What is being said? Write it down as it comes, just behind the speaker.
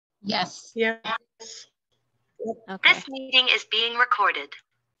Yes. Yes. Okay. This meeting is being recorded.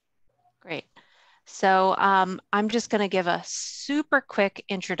 Great. So I'm just going to give a super quick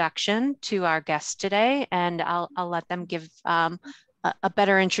introduction to our guest today, and I'll let them give a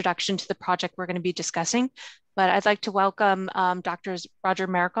better introduction to the project we're going to be discussing. But I'd like to welcome Drs. Roger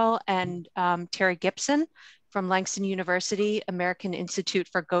Merkel and Terry Gibson from Langston University, American Institute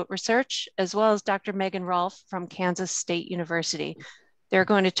for Goat Research, as well as Dr. Megan Rolfe from Kansas State University. They're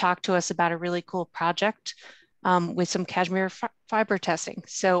going to talk to us about a really cool project with some cashmere fiber testing.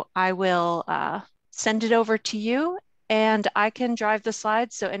 So I will send it over to you, and I can drive the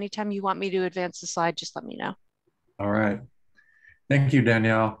slides. So anytime you want me to advance the slide, just let me know. All right. Thank you,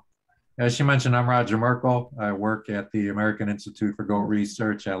 Danielle. As she mentioned, I'm Roger Merkel. I work at the American Institute for Goat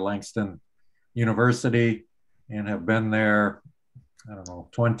Research at Langston University and have been there, I don't know,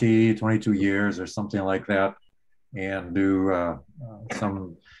 22 years or something like that, and do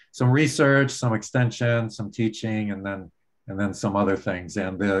some research, some extension, some teaching, and then some other things.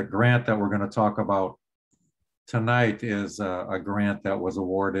 And the grant that we're going to talk about tonight is a grant that was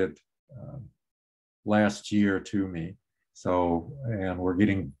awarded last year to me. So, and we're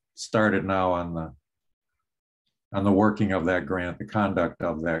getting started now on the working of that grant, the conduct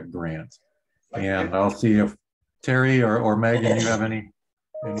of that grant. And I'll see if Terry or Megan, you have anything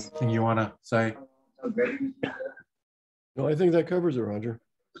you want to say? No, I think that covers it, Roger.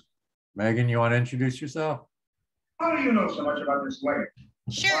 Megan, you want to introduce yourself? How do you know so much about this lake?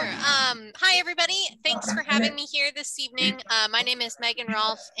 Sure. Hi, everybody. Thanks for having me here this evening. My name is Megan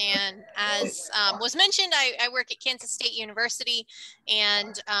Rolfe, and as was mentioned, I work at Kansas State University,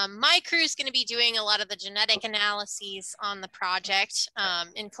 and my crew is going to be doing a lot of the genetic analyses on the project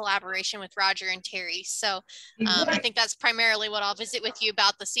in collaboration with Roger and Terry. So I think that's primarily what I'll visit with you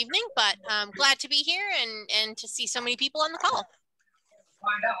about this evening, but I'm glad to be here and to see so many people on the call.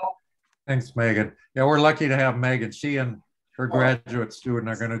 Thanks, Megan. Yeah, we're lucky to have Megan. She and her graduate student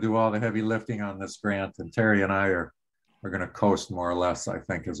are going to do all the heavy lifting on this grant, and Terry and I are going to coast more or less, I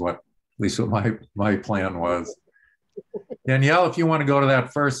think, is what, at least what my plan was. Danielle, if you want to go to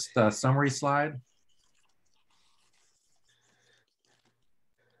that first summary slide.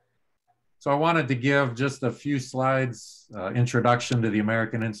 So I wanted to give just a few slides, introduction to the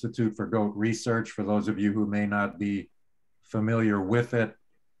American Institute for Goat Research, for those of you who may not be familiar with it.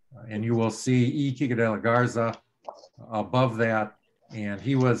 And you will see E. Kika de la Garza above that, and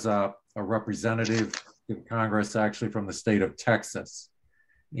he was a representative to Congress actually from the state of Texas.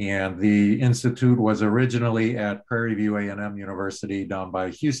 And the institute was originally at Prairie View A&M University down by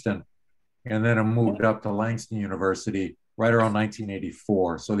Houston, and then it moved up to Langston University right around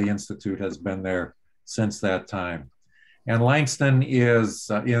 1984. So the institute has been there since that time. And Langston is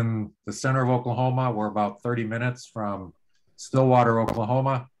in the center of Oklahoma. We're about 30 minutes from Stillwater,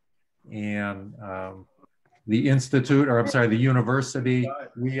 Oklahoma. And the institute, or I'm sorry, the university,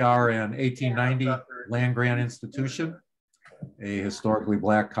 we are an 1890 land grant institution, a historically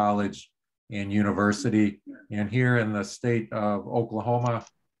Black college and university. And here in the state of Oklahoma,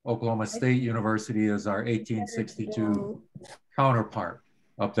 Oklahoma State University is our 1862 counterpart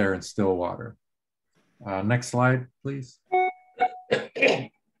up there in Stillwater. Next slide, please.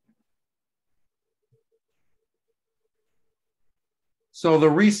 So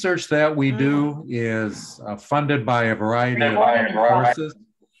the research that we do is funded by a variety of sources.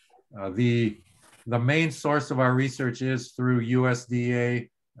 The main source of our research is through USDA,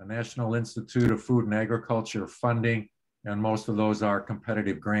 the National Institute of Food and Agriculture funding, and most of those are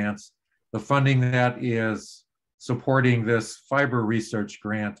competitive grants. The funding that is supporting this fiber research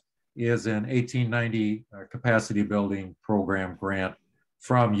grant is an 1890 capacity building program grant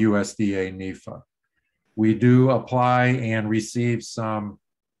from USDA NIFA. We do apply and receive some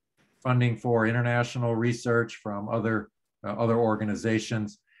funding for international research from other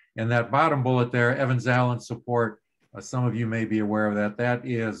organizations. And that bottom bullet there, Evans Allen support, some of you may be aware of that. That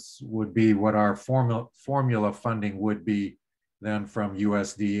would be what our formula funding would be then from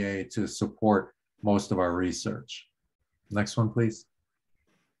USDA to support most of our research. Next one, please.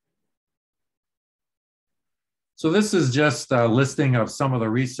 So this is just a listing of some of the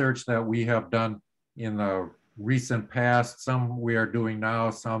research that we have done in the recent past. Some we are doing now,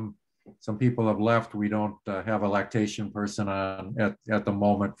 some people have left. We don't have a lactation person on at the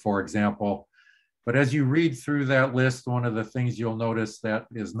moment, for example. But as you read through that list, one of the things you'll notice that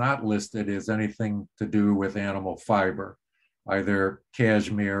is not listed is anything to do with animal fiber, either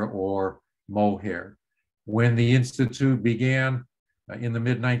cashmere or mohair. When the Institute began in the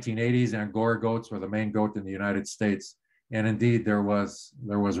mid-1980s, Angora goats were the main goat in the United States. And indeed, there was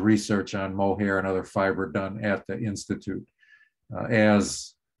research on mohair and other fiber done at the Institute.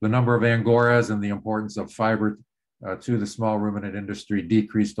 As the number of Angoras and the importance of fiber to the small ruminant industry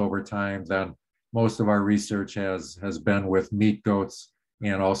decreased over time, then most of our research has been with meat goats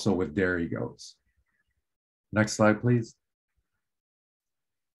and also with dairy goats. Next slide, please.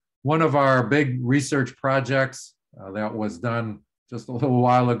 One of our big research projects that was done just a little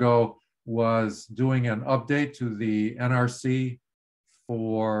while ago was doing an update to the NRC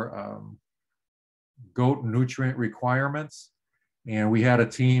for goat nutrient requirements. And we had a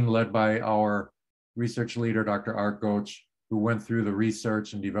team led by our research leader, Dr. Art Goach, who went through the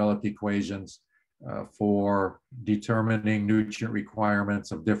research and developed equations for determining nutrient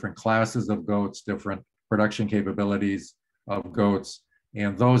requirements of different classes of goats, different production capabilities of goats.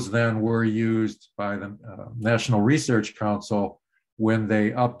 And those then were used by the National Research Council when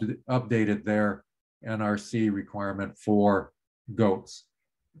they updated their NRC requirement for goats.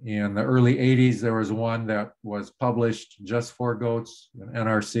 In the early 80s, there was one that was published just for goats, an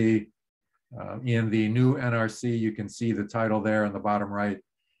NRC. In the new NRC, you can see the title there on the bottom right.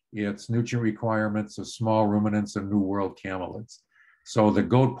 It's Nutrient Requirements of Small Ruminants and New World Camelids. So the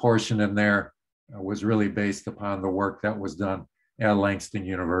goat portion in there was really based upon the work that was done at Langston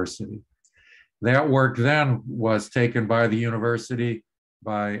University. That work then was taken by the university,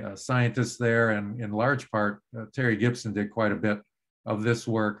 by scientists there, and in large part, Terry Gibson did quite a bit of this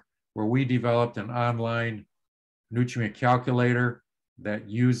work, where we developed an online nutrient calculator that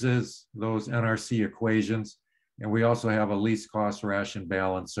uses those NRC equations. And we also have a least cost ration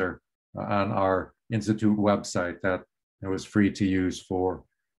balancer on our Institute website that was free to use for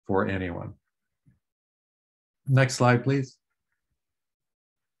anyone. Next slide, please.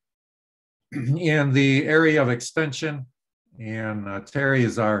 In the area of extension, and Terry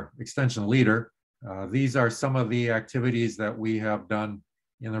is our extension leader, these are some of the activities that we have done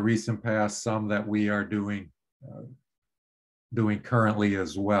in the recent past, some that we are doing currently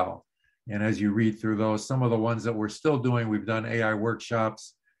as well. And as you read through those, some of the ones that we're still doing, we've done AI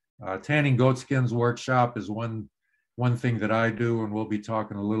workshops. Tanning goat skins workshop is one thing that I do, and we'll be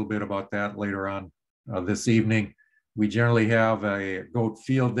talking a little bit about that later on this evening. We generally have a goat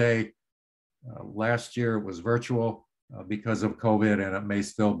field day. Last year it was virtual because of COVID, and it may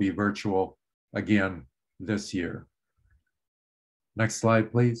still be virtual again this year. Next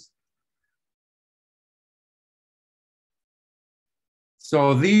slide, please.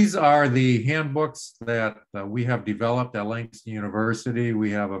 So these are the handbooks that we have developed at Langston University.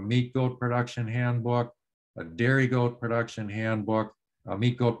 We have a meat goat production handbook, a dairy goat production handbook, a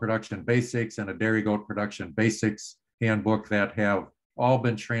meat goat production basics, and a dairy goat production basics handbook that have all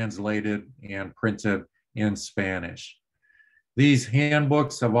been translated and printed in Spanish. These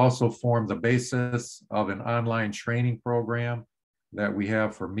handbooks have also formed the basis of an online training program that we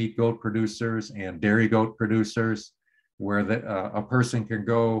have for meat goat producers and dairy goat producers, where a person can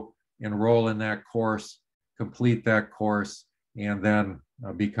go enroll in that course, complete that course, and then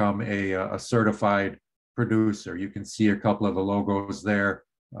become a certified producer. You can see a couple of the logos there,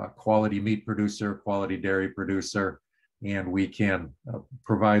 quality meat producer, quality dairy producer, and we can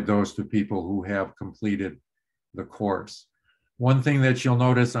provide those to people who have completed the course. One thing that you'll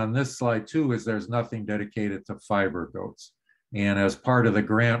notice on this slide too is there's nothing dedicated to fiber goats. And as part of the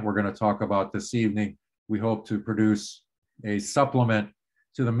grant we're going to talk about this evening, we hope to produce a supplement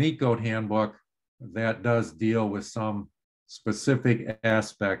to the meat goat handbook that does deal with some specific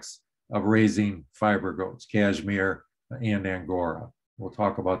aspects of raising fiber goats, Cashmere and Angora. We'll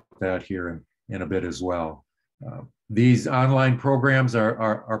talk about that here in a bit as well. These online programs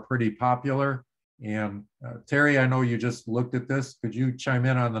are pretty popular. And Terry, I know you just looked at this. Could you chime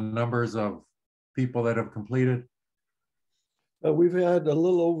in on the numbers of people that have completed? We've had a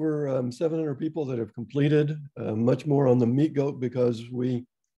little over 700 people that have completed, much more on the meat goat, because we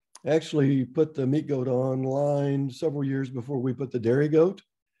actually put the meat goat online several years before we put the dairy goat.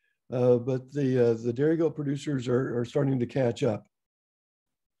 But the dairy goat producers are starting to catch up.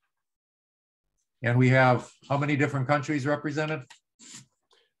 And we have how many different countries represented?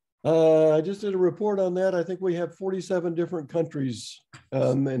 I just did a report on that. I think we have 47 different countries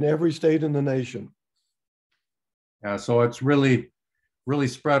in every state in the nation. Yeah, so it's really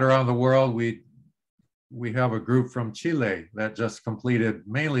spread around the world. We have a group from Chile that just completed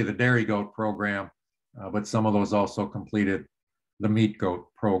mainly the dairy goat program, but some of those also completed the meat goat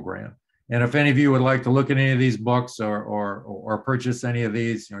program. And if any of you would like to look at any of these books or purchase any of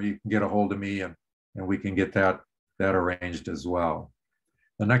these, you can get a hold of me and we can get that arranged as well.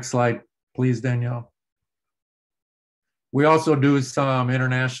 The next slide, please, Danielle. We also do some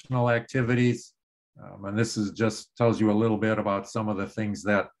international activities. And this is just tells you a little bit about some of the things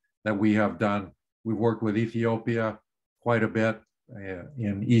that we have done. We've worked with Ethiopia quite a bit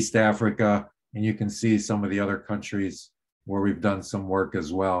in East Africa, and you can see some of the other countries where we've done some work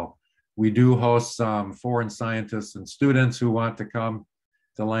as well. We do host some foreign scientists and students who want to come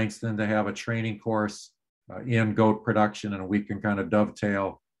to Langston to have a training course in goat production, and we can kind of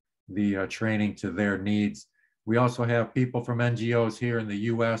dovetail the training to their needs. We also have people from NGOs here in the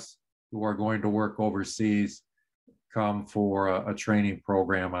US who are going to work overseas come for a training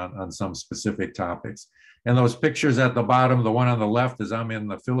program on some specific topics. And those pictures at the bottom, the one on the left is I'm in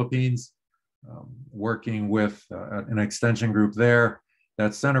the Philippines working with an extension group there.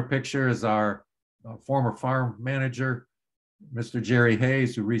 That center picture is our former farm manager, Mr. Jerry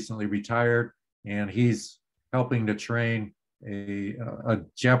Hayes, who recently retired, and he's helping to train a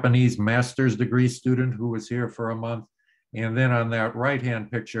Japanese master's degree student who was here for a month. And then on that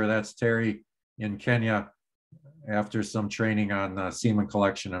right-hand picture, that's Terry in Kenya after some training on semen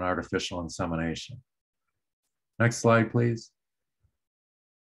collection and artificial insemination. Next slide, please.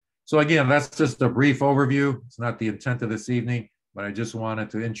 So again, that's just a brief overview. It's not the intent of this evening, but I just wanted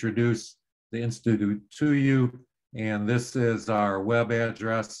to introduce the Institute to you. And this is our web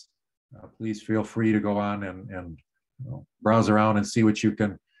address. Please feel free to go on and browse around and see what you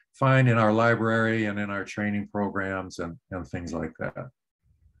can find in our library and in our training programs and things like that.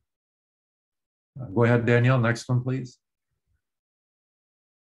 Go ahead, Danielle, next one, please.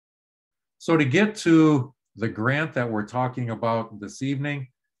 So to get to the grant that we're talking about this evening,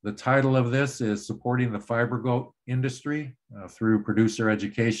 the title of this is Supporting the Fiber Goat Industry through Producer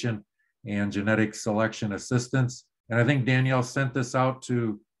Education and Genetic Selection Assistance. And I think Danielle sent this out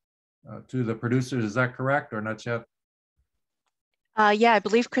to the producers. Is that correct or not yet? Yeah, I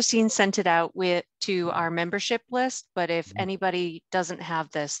believe Christine sent it out to our membership list, but if anybody doesn't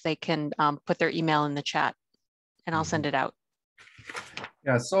have this, they can put their email in the chat and I'll send it out.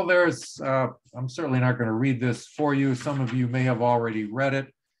 Yeah, so there's, I'm certainly not going to read this for you. Some of you may have already read it,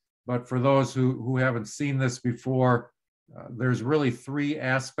 but for those who haven't seen this before, there's really three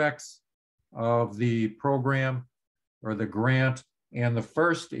aspects of the program or the grant. And the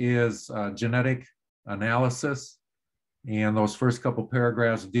first is genetic analysis. And those first couple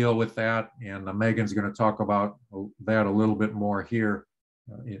paragraphs deal with that. And Megan's going to talk about that a little bit more here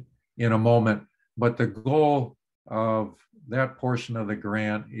in a moment. But the goal of that portion of the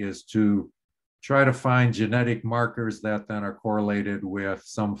grant is to try to find genetic markers that then are correlated with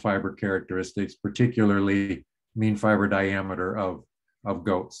some fiber characteristics, particularly mean fiber diameter of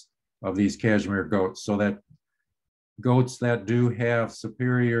goats, of these Cashmere goats, so that goats that do have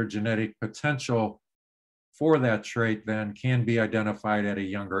superior genetic potential for that trait then can be identified at a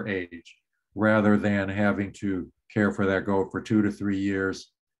younger age, rather than having to care for that goat for 2 to 3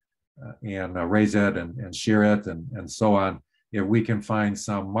 years and raise it and shear it and so on. If we can find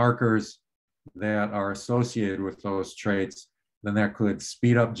some markers that are associated with those traits, then that could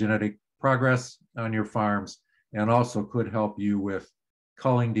speed up genetic progress on your farms and also could help you with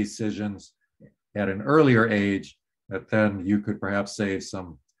culling decisions at an earlier age that then you could perhaps save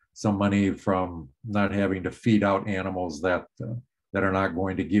some money from not having to feed out animals that are not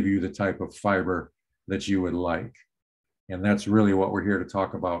going to give you the type of fiber that you would like. And that's really what we're here to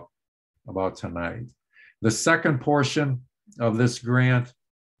talk about tonight. The second portion of this grant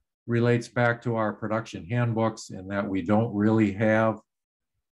relates back to our production handbooks, in that we don't really have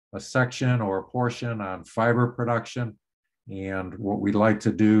a section or a portion on fiber production. And what we'd like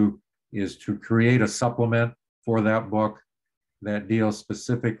to do is to create a supplement for that book that deals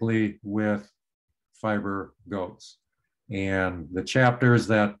specifically with fiber goats. And the chapters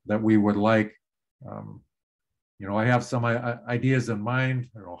that we would like, I have some ideas in mind,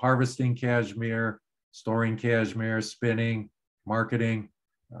 harvesting cashmere, storing cashmere, spinning, marketing,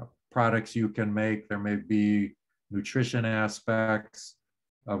 products you can make. There may be nutrition aspects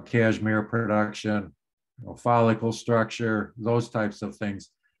of cashmere production, follicle structure, those types of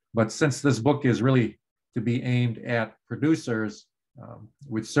things. But since this book is really to be aimed at producers,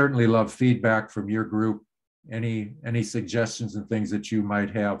 we'd certainly love feedback from your group, any suggestions and things that you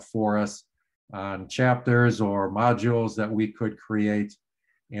might have for us on chapters or modules that we could create,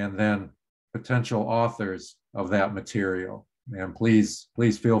 and then potential authors of that material. And please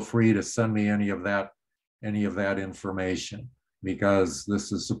feel free to send me any of that information, because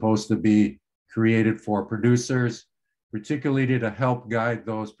this is supposed to be created for producers, particularly to help guide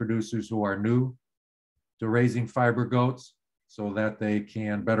those producers who are new to raising fiber goats, so that they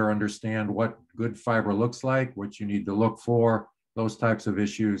can better understand what good fiber looks like, what you need to look for, those types of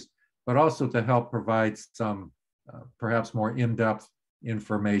issues, but also to help provide some perhaps more in-depth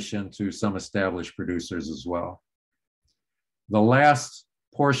information to some established producers as well. The last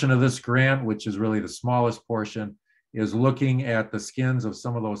portion of this grant, which is really the smallest portion, is looking at the skins of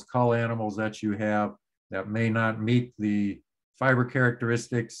some of those cull animals that you have that may not meet the fiber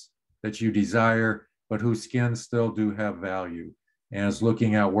characteristics that you desire, but whose skins still do have value. And is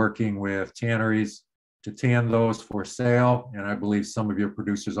looking at working with tanneries to tan those for sale. And I believe some of your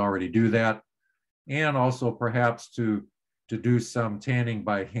producers already do that. And also perhaps to do some tanning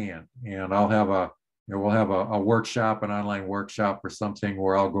by hand. And I'll have we'll have a workshop, an online workshop or something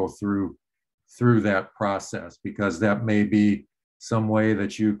where I'll go through that process, because that may be some way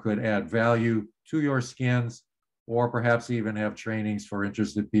that you could add value to your skins, or perhaps even have trainings for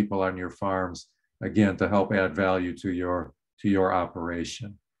interested people on your farms, again, to help add value to your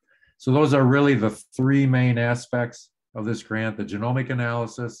operation. So those are really the three main aspects of this grant: the genomic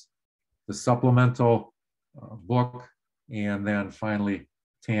analysis, the supplemental book, and then finally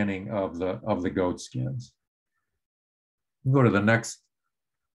tanning of the goat skins. Go to the next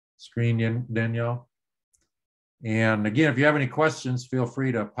screen, Danielle. And again, if you have any questions, feel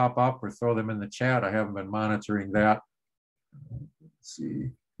free to pop up or throw them in the chat. I haven't been monitoring that. Let's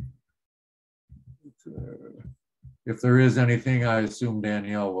see. If there is anything, I assume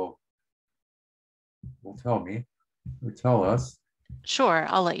Danielle will tell me or tell us. Sure,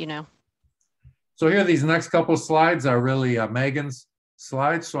 I'll let you know. So here, these next couple slides are really Megan's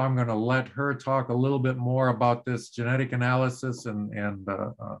slides. So I'm going to let her talk a little bit more about this genetic analysis and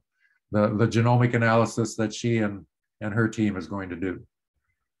the genomic analysis that she and her team is going to do.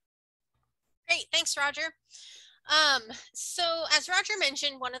 Great, thanks, Roger. So as Roger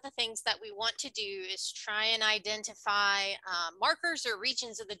mentioned, one of the things that we want to do is try and identify markers or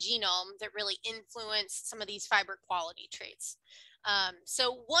regions of the genome that really influence some of these fiber quality traits.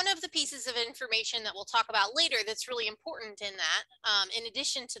 So one of the pieces of information that we'll talk about later that's really important in that, in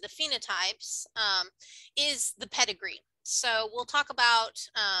addition to the phenotypes, is the pedigree. So we'll talk about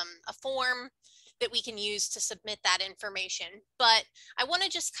a form that we can use to submit that information. But I want to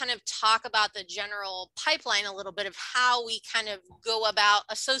just kind of talk about the general pipeline a little bit of how we kind of go about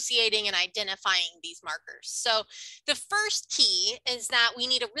associating and identifying these markers. So the first key is that we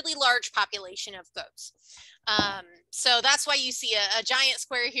need a really large population of goats. So that's why you see a giant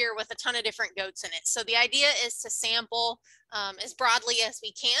square here with a ton of different goats in it. So the idea is to sample as broadly as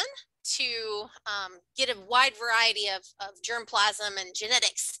we can to get a wide variety of germplasm and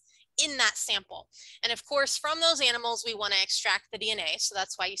genetics in that sample. And of course, from those animals, we want to extract the DNA. So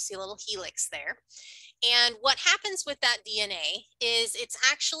that's why you see a little helix there. And what happens with that DNA is it's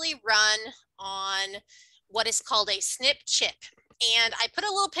actually run on what is called a SNP chip. And I put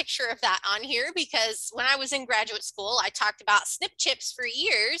a little picture of that on here because when I was in graduate school, I talked about SNP chips for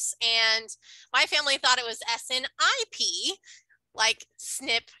years, and my family thought it was SNIP, like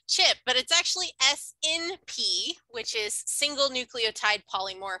SNP chip, but it's actually SNP, which is single nucleotide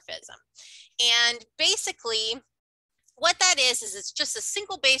polymorphism. And basically what that is it's just a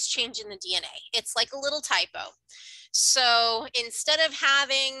single base change in the DNA. It's like a little typo. So instead of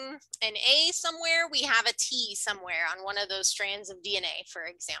having an A somewhere, we have a T somewhere on one of those strands of DNA, for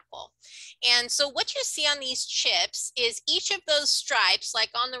example. And so what you see on these chips is each of those stripes, like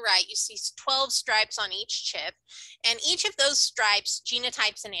on the right, you see 12 stripes on each chip, and each of those stripes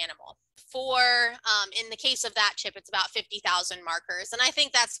genotypes an animal. For, in the case of that chip, it's about 50,000 markers. And I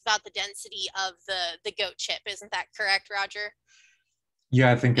think that's about the density of the goat chip. Isn't that correct, Roger?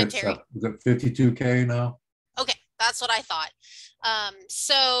 Yeah, I think it's 52K now. Okay, that's what I thought.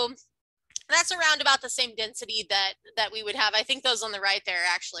 So that's around about the same density that we would have. I think those on the right there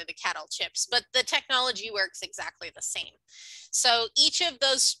are actually the cattle chips, but the technology works exactly the same. So each of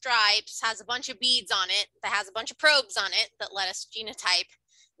those stripes has a bunch of beads on it that has a bunch of probes on it that let us genotype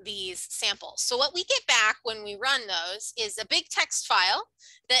these samples. So what we get back when we run those is a big text file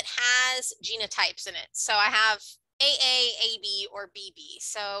that has genotypes in it. So I have AA, AB, or BB.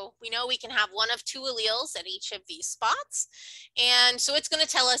 So we know we can have one of two alleles at each of these spots. And so it's going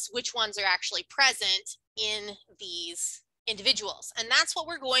to tell us which ones are actually present in these individuals. And that's what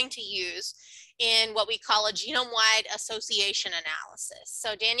we're going to use in what we call a genome-wide association analysis.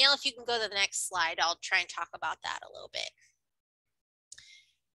 So Danielle, if you can go to the next slide, I'll try and talk about that a little bit.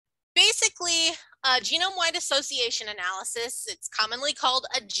 Basically, genome-wide association analysis, it's commonly called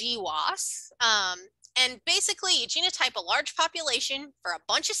a GWAS. And basically, you genotype a large population for a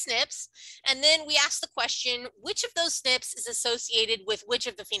bunch of SNPs, and then we ask the question, which of those SNPs is associated with which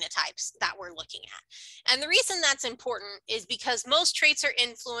of the phenotypes that we're looking at? And the reason that's important is because most traits are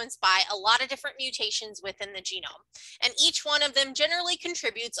influenced by a lot of different mutations within the genome, and each one of them generally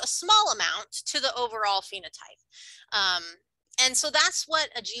contributes a small amount to the overall phenotype. And so that's what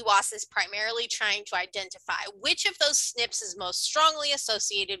a GWAS is primarily trying to identify, which of those SNPs is most strongly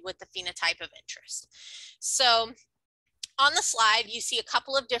associated with the phenotype of interest. So on the slide, you see a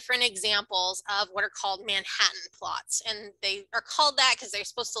couple of different examples of what are called Manhattan plots. And they are called that because they're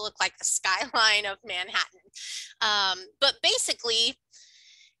supposed to look like the skyline of Manhattan. But basically,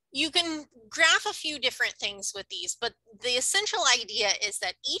 you can graph a few different things with these, but the essential idea is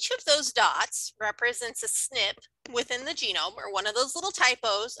that each of those dots represents a SNP within the genome, or one of those little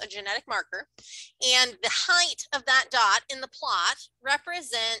typos, a genetic marker. And the height of that dot in the plot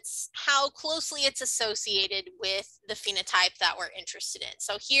represents how closely it's associated with the phenotype that we're interested in.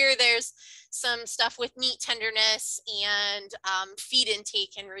 So here there's some stuff with meat tenderness and feed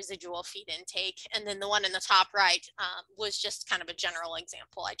intake and residual feed intake. And then the one in the top right was just kind of a general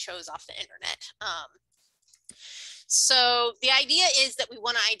example I chose off the internet. So the idea is that we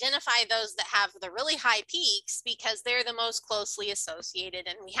want to identify those that have the really high peaks because they're the most closely associated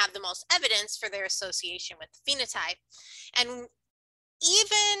and we have the most evidence for their association with the phenotype. And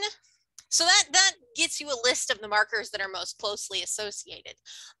even so that gets you a list of the markers that are most closely associated.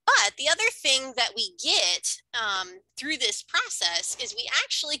 But the other thing that we get through this process is we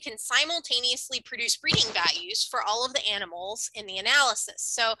actually can simultaneously produce breeding values for all of the animals in the analysis.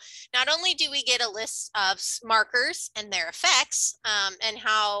 So not only do we get a list of markers and their effects and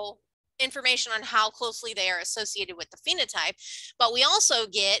how information on how closely they are associated with the phenotype, but we also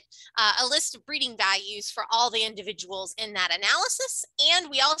get a list of breeding values for all the individuals in that analysis,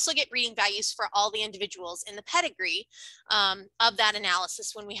 and we also get breeding values for all the individuals in the pedigree of that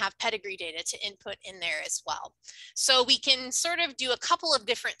analysis when we have pedigree data to input in there as well. So we can sort of do a couple of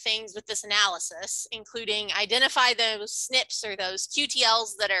different things with this analysis, including identify those SNPs or those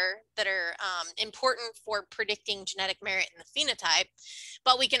QTLs that are important for predicting genetic merit in the phenotype,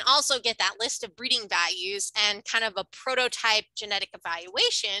 but we can also get that list of breeding values and kind of a prototype genetic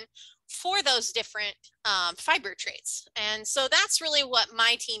evaluation for those different fiber traits. And so that's really what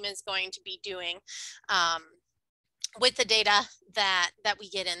my team is going to be doing with the data that we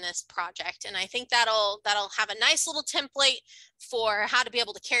get in this project. And I think that'll have a nice little template for how to be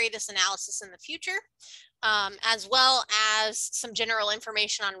able to carry this analysis in the future, as well as some general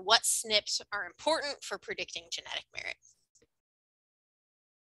information on what SNPs are important for predicting genetic merit.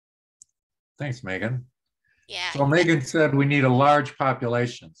 Thanks, Megan. Yeah. So Megan said we need a large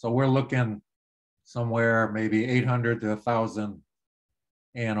population. So we're looking somewhere maybe 800 to 1,000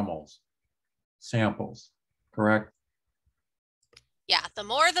 animals, samples, correct? Yeah, the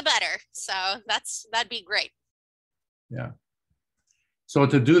more the better. So that'd be great. Yeah. So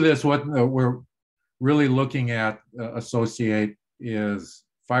to do this, what we're really looking at associate is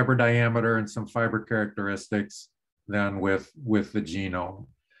fiber diameter and some fiber characteristics then with the genome.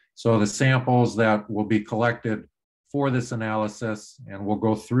 So the samples that will be collected for this analysis, and we'll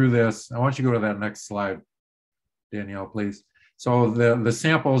go through this. I want you to go to that next slide, Danielle, please. So the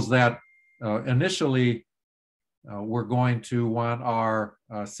samples that initially we're going to want our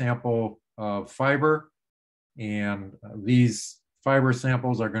sample of fiber, and these fiber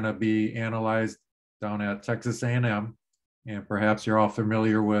samples are going to be analyzed down at Texas A&M, and perhaps you're all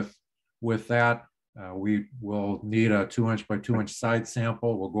familiar with that. We will need a 2-inch by 2-inch side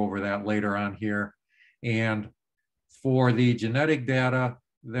sample. We'll go over that later on here. And for the genetic data,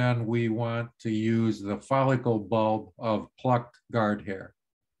 then we want to use the follicle bulb of plucked guard hair.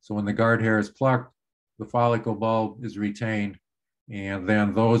 So when the guard hair is plucked, the follicle bulb is retained. And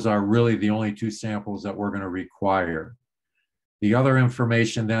then those are really the only 2 samples that we're going to require. The other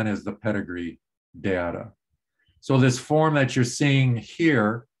information then is the pedigree data. So this form that you're seeing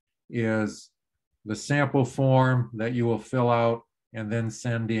here is the sample form that you will fill out and then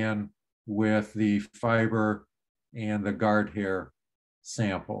send in with the fiber and the guard hair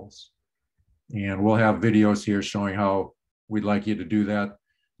samples. And we'll have videos here showing how we'd like you to do that,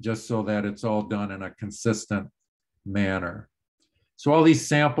 just so that it's all done in a consistent manner. So all these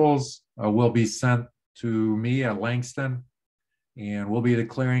samples will be sent to me at Langston, and we'll be the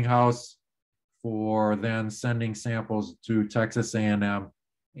clearinghouse for then sending samples to Texas A&M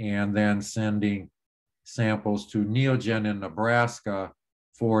and then sending samples to Neogen in Nebraska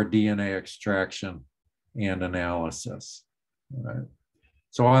for DNA extraction and analysis. All right.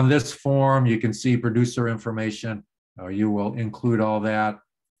 So on this form, you can see producer information. You will include all that.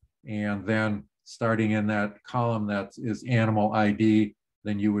 And then starting in that column that is animal ID,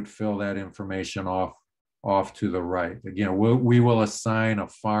 then you would fill that information off to the right. Again, we will assign a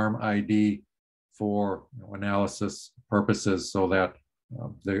farm ID for analysis purposes so that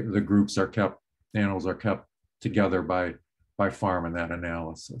the groups are kept, animals are kept together by farm in that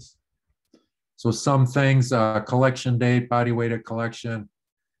analysis. So some things, collection date, body weight of collection,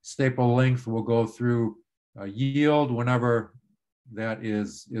 staple length, will go through yield whenever that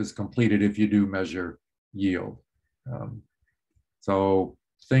is completed if you do measure yield. So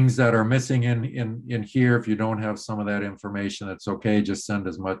things that are missing in here, if you don't have some of that information, it's okay. Just send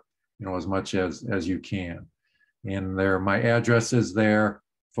as much, as much as you can. And there, my address is there,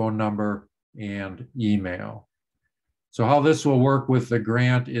 phone number, and email. So how this will work with the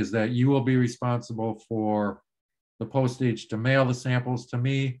grant is that you will be responsible for the postage to mail the samples to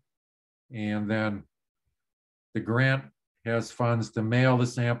me, and then the grant has funds to mail the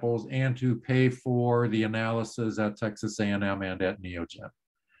samples and to pay for the analysis at Texas A&M and at Neogen.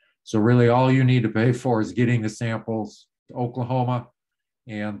 So really all you need to pay for is getting the samples to Oklahoma,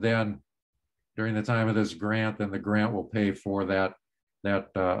 and then during the time of this grant, then the grant will pay for that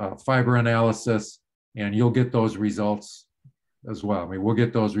fiber analysis, and you'll get those results as well. I mean, we'll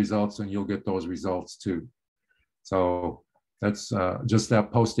get those results and you'll get those results too. So that's just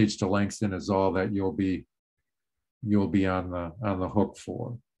that postage to Langston is all that you'll be on the hook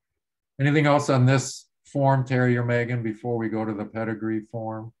for. Anything else on this form, Terry or Megan, before we go to the pedigree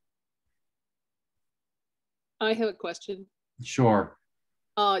form? I have a question. Sure.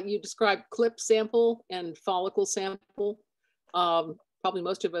 You described clip sample and follicle sample. Probably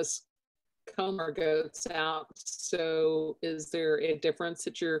most of us comb our goats out. So is there a difference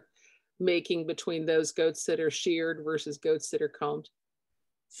that you're making between those goats that are sheared versus goats that are combed?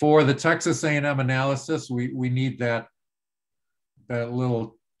 For the Texas A&M analysis, we need that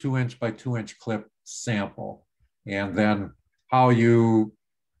little 2-inch by 2-inch clip sample. And then how you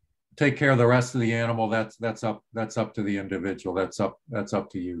take care of the rest of the animal, that's up to the individual. That's up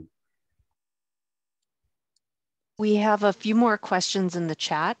to you. We have a few more questions in the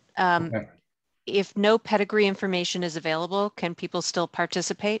chat. Okay. If no pedigree information is available, can people still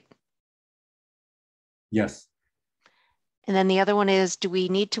participate? Yes. And then the other one is, do we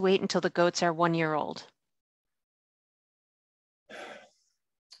need to wait until the goats are 1 year old?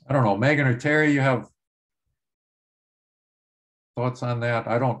 I don't know, Megan or Terry, you have thoughts on that?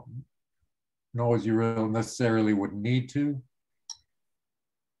 I don't know as you really necessarily would need to.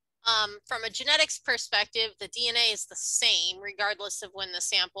 From a genetics perspective, the DNA is the same regardless of when the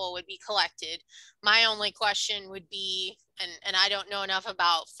sample would be collected. My only question would be, and I don't know enough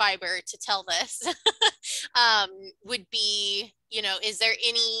about fiber to tell this, would be, is there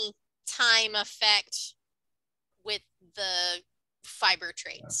any time effect with the fiber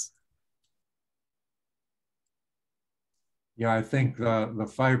traits? Yeah, I think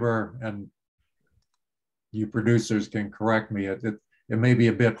the fiber, and you producers can correct me, it may be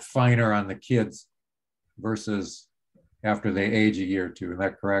a bit finer on the kids versus after they age a year or two. Is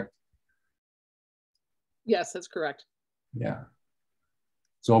that correct? Yes, that's correct. Yeah.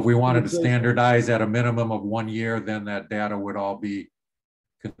 So if we wanted to standardize at a minimum of 1 year, then that data would all be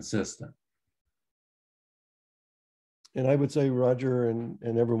consistent. And I would say, Roger and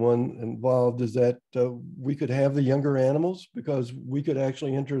everyone involved, is that we could have the younger animals, because we could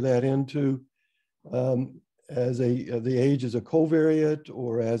actually enter that into as the age as a covariate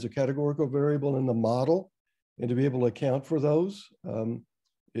or as a categorical variable in the model, and to be able to account for those.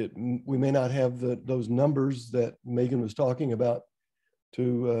 We may not have those numbers that Megan was talking about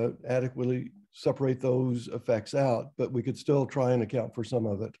to adequately separate those effects out, but we could still try and account for some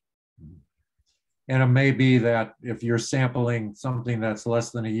of it. And it may be that if you're sampling something that's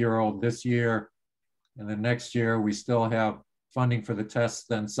less than a year old this year, and then next year we still have funding for the tests,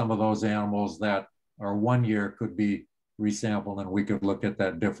 then some of those animals that are 1 year could be resampled, and we could look at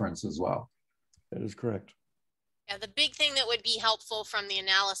that difference as well. That is correct. Yeah, the big thing that would be helpful from the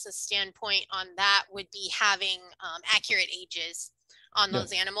analysis standpoint on that would be having accurate ages on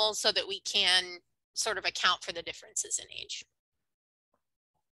those animals, so that we can sort of account for the differences in age.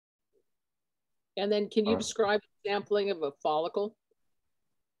 And then can you describe sampling of a follicle?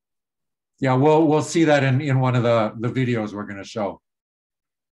 Yeah, we'll see that in one of the videos we're going to show.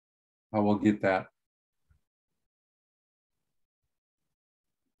 I will get that.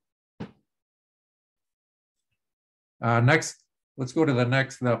 Next, let's go to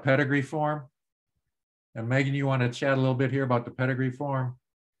the pedigree form. And Megan, you want to chat a little bit here about the pedigree form?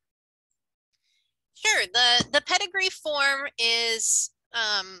 Sure. The pedigree form is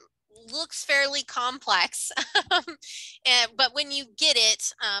looks fairly complex, but when you get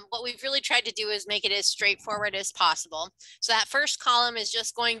it, what we've really tried to do is make it as straightforward as possible. So that first column is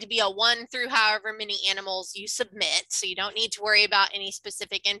just going to be a 1 through however many animals you submit. So you don't need to worry about any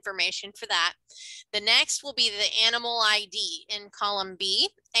specific information for that. The next will be the animal ID in column B,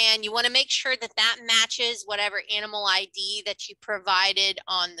 and you want to make sure that that matches whatever animal ID that you provided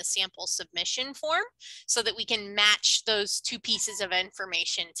on the sample submission form, so that we can match those two pieces of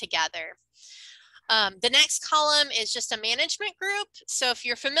information together. The next column is just a management group. So if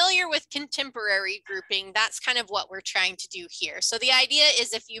you're familiar with contemporary grouping, that's kind of what we're trying to do here. So the idea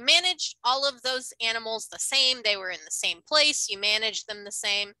is if you manage all of those animals the same, they were in the same place, you manage them the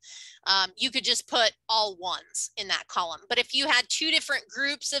same, you could just put all ones in that column. But if you had two different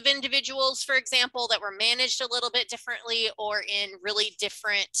groups of individuals, for example, that were managed a little bit differently or in really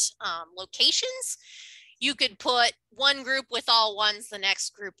different locations, you could put one group with all ones, the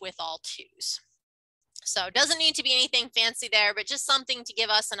next group with all twos. So it doesn't need to be anything fancy there, but just something to give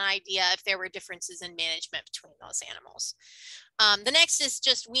us an idea if there were differences in management between those animals. The next is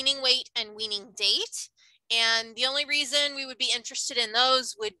just weaning weight and weaning date. And the only reason we would be interested in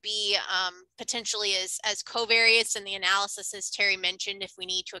those would be potentially as covariates in the analysis, as Terry mentioned, if we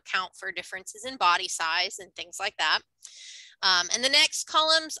need to account for differences in body size and things like that. And the next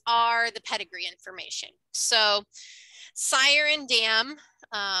columns are the pedigree information. So sire and dam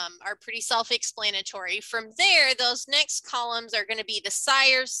are pretty self-explanatory. From there, those next columns are going to be the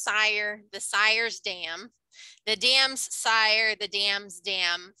sire's sire, the sire's dam, the dam's sire, the dam's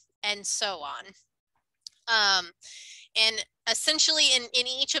dam, and so on. And essentially in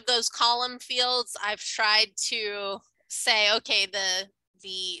each of those column fields, I've tried to say, okay, the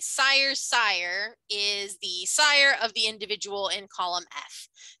sire's sire is the sire of the individual in column F.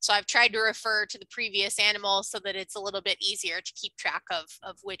 So I've tried to refer to the previous animal so that it's a little bit easier to keep track of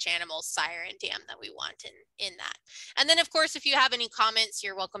which animal's sire and dam that we want in that. And then of course, if you have any comments,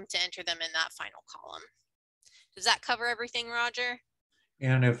 you're welcome to enter them in that final column. Does that cover everything, Roger?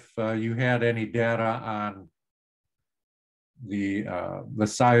 And if you had any data on the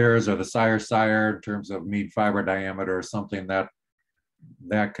sires or the sire in terms of mean fiber diameter or something, that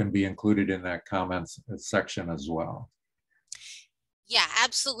can be included in that comments section as well. Yeah,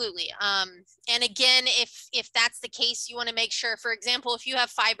 absolutely. And again, if that's the case, you want to make sure, for example, if you have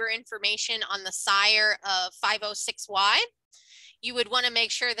fiber information on the sire of 506Y, you would want to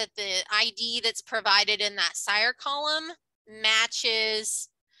make sure that the ID that's provided in that sire column matches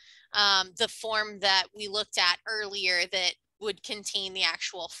the form that we looked at earlier that would contain the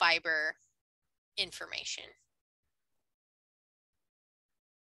actual fiber information.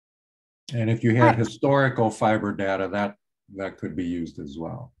 And if you had historical fiber data, that could be used as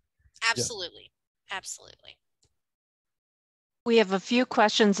well. Absolutely. Yeah. Absolutely. We have a few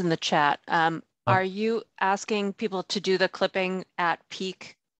questions in the chat. Are you asking people to do the clipping at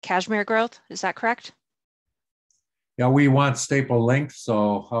peak cashmere growth? Is that correct? Yeah, we want staple length.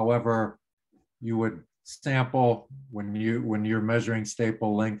 So however you would sample when you're measuring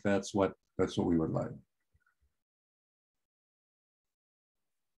staple length, that's what we would like.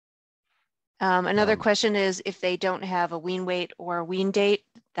 Another question is if they don't have a wean weight or a wean date,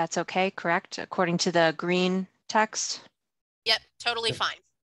 that's okay, correct? According to the green text? Yep, totally fine.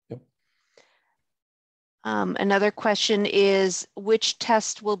 Yep. Another question is which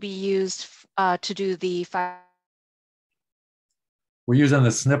test will be used to do the fiber? We're using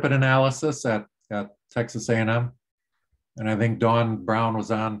the snippet analysis at Texas A&M. And I think Dr. Brown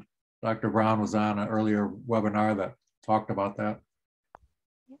was on an earlier webinar that talked about that.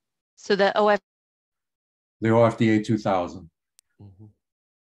 So the OFDA 2000. Mm-hmm.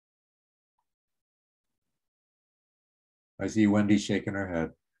 I see Wendy shaking her head.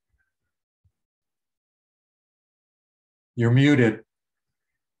 You're muted.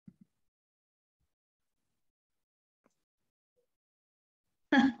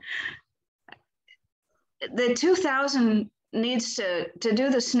 The 2000 needs to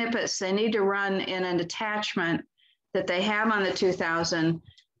do the snippets. They need to run in an attachment that they have on the 2000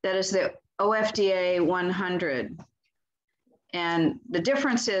 that is the OFDA 100. And the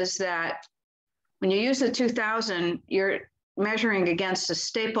difference is that when you use the 2000, you're measuring against a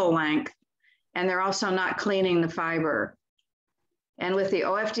staple length, and they're also not cleaning the fiber. And with the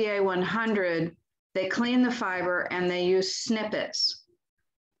OFDA 100, they clean the fiber and they use snippets.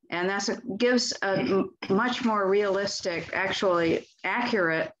 And that gives a much more realistic, actually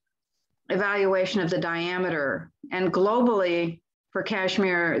accurate evaluation of the diameter. And globally, for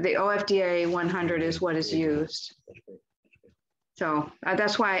cashmere, the OFDA 100 is what is used. So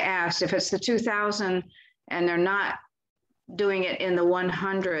that's why I asked if it's the 2000 and they're not doing it in the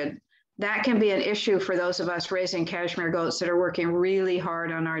 100, that can be an issue for those of us raising cashmere goats that are working really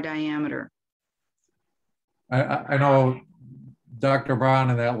hard on our diameter. I know Dr.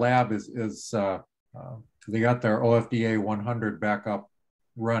 Brown in that lab they got their OFDA 100 back up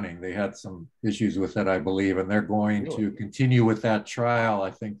running. They had some issues with it, I believe, and they're going to continue with that trial.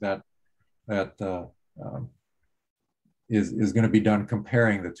 I think that is going to be done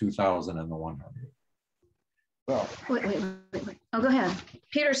comparing the 2000 and the 100. Well, wait. Oh, go ahead.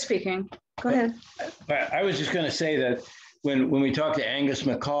 Peter's speaking. Go ahead. I was just going to say that when we talk to Angus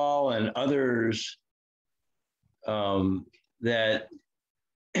McCall and others, that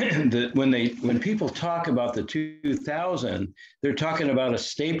when people talk about the 2000, they're talking about a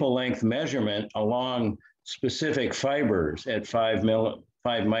staple length measurement along specific fibers at 5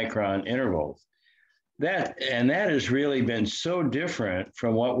 micron intervals. That has really been so different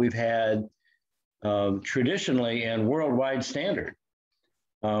from what we've had traditionally and worldwide standard,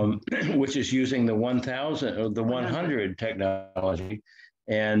 which is using the 1000 or the 100 technology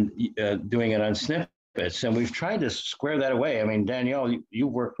and doing it on snippets. And we've tried to square that away. I mean, Danielle, you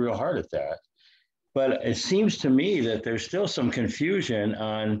worked real hard at that. But it seems to me that there's still some confusion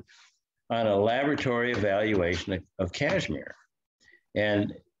on a laboratory evaluation of cashmere.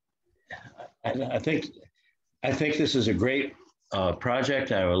 And I think this is a great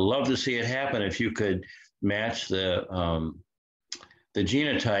project. I would love to see it happen if you could match the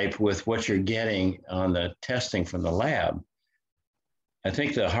genotype with what you're getting on the testing from the lab. I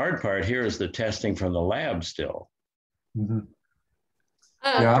think the hard part here is the testing from the lab still. Mm-hmm.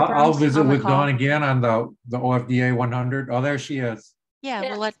 Yeah, I'll visit with Dawn again on the OFDA 100. Oh, there she is. Yeah,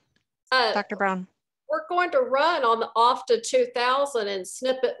 we'll let Dr. Brown. We're going to run on the OFTA 2000 in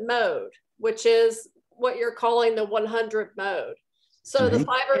snippet mode, which is what you're calling the 100 mode. So the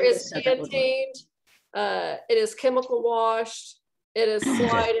fiber is guillotined, it is chemical washed, it is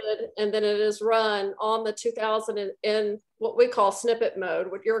slided, and then it is run on the 2000 in what we call snippet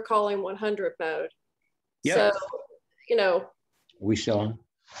mode, what you're calling 100 mode. Yep. So, you know, we shall.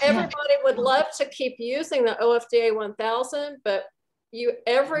 Everybody would love to keep using the OFDA 1000, but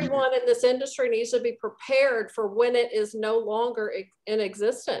everyone in this industry needs to be prepared for when it is no longer in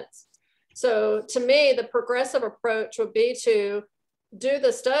existence. So to me, the progressive approach would be to do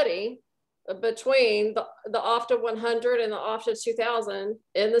the study between the OFTA 100 and the OFTA 2000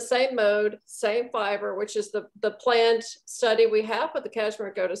 in the same mode, same fiber, which is the planned study we have with the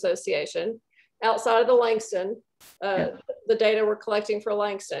Cashmere Goat Association outside of the Langston, the data we're collecting for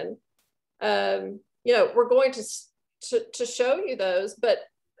Langston. You know, we're going to show you those, but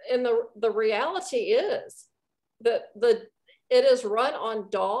the reality is that it is run on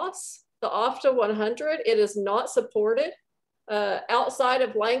DOS, the OFTA 100. It is not supported outside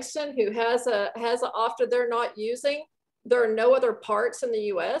of Langston, who has an OFTA they're not using. There are no other parts in the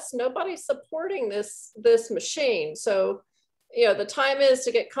U.S. Nobody's supporting this machine. So, you know, the time is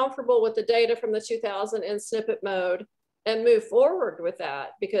to get comfortable with the data from the 2000 in snippet mode and move forward with that,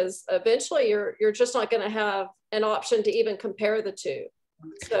 because eventually you're just not going to have an option to even compare the two.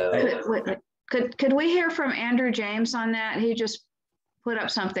 So could we hear from Andrew James on that? He just put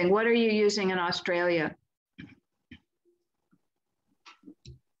up something. What are you using in Australia?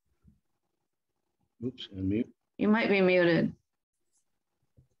 Oops, unmute. You might be muted.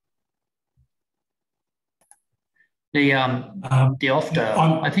 The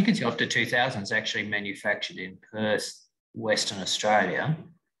OFTA, I think it's the OFTA 2000 is actually manufactured in Perth, Western Australia.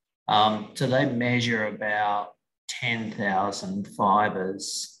 So they measure about 10,000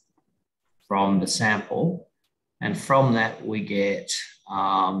 fibres from the sample. And from that, we get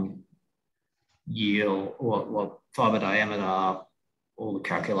yield, what fibre diameter, all the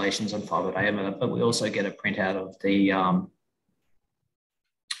calculations on fibre diameter, but we also get a printout of the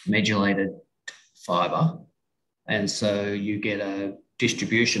medullated fibre. And so you get a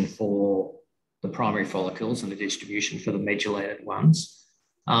distribution for the primary follicles and a distribution for the medullated ones.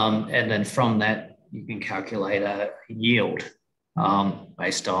 And then from that, you can calculate a yield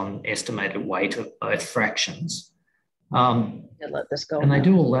based on estimated weight of both fractions. Let this go. And they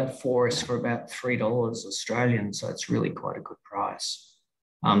do all that for us for about $3 Australian, so it's really quite a good price.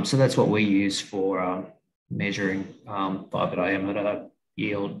 So that's what we use for measuring fibre diameter,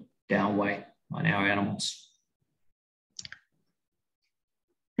 yield, down weight on our animals.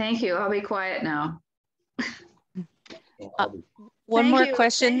 Thank you. I'll be quiet now. One more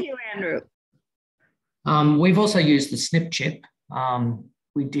question. Thank you, Andrew. We've also used the SNP chip.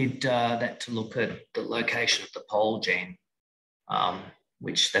 We did that to look at the location of the pole gene,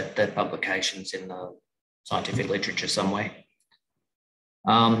 which that publication's in the scientific literature somewhere.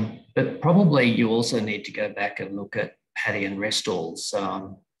 But probably you also need to go back and look at Patty and Restall's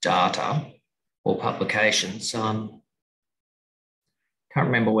data or publications. Can't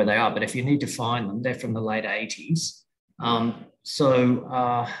remember where they are, but if you need to find them, they're from the late 80s.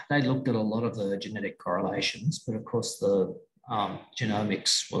 So they looked at a lot of the genetic correlations, but of course the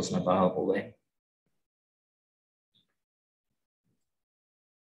genomics wasn't available then.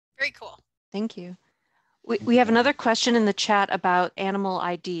 Very cool. Thank you. We have another question in the chat about animal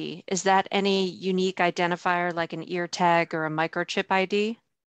ID. Is that any unique identifier like an ear tag or a microchip ID?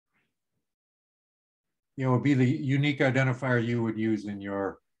 it would be the unique identifier you would use in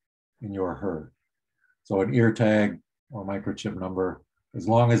your herd. So an ear tag or microchip number, as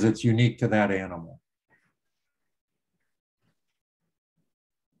long as it's unique to that animal.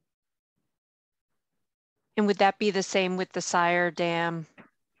 And would that be the same with the sire dam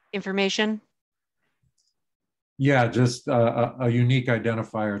information? Yeah, just a unique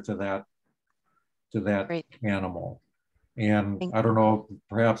identifier to that Great. animal. And I don't know,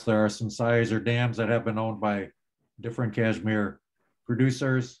 perhaps there are some sires or dams that have been owned by different cashmere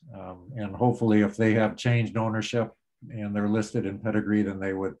producers. And hopefully if they have changed ownership and they're listed in pedigree, then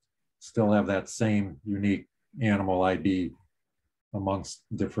they would still have that same unique animal ID amongst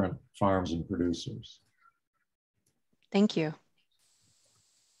different farms and producers. Thank you.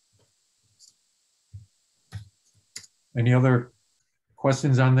 Any other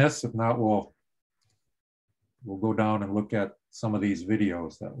questions on this? If not, we'll go down and look at some of these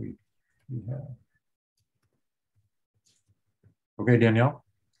videos that we have. Okay, Danielle.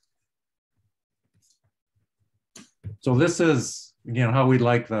 So this is, again, how we'd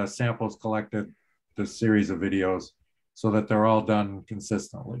like the samples collected, this series of videos, so that they're all done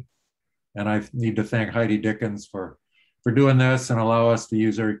consistently. And I need to thank Heidi Dickens for doing this and allow us to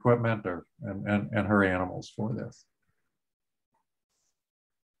use her equipment and her animals for this.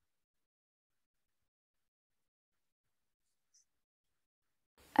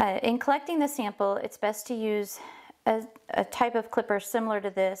 In collecting the sample, it's best to use a type of clipper similar to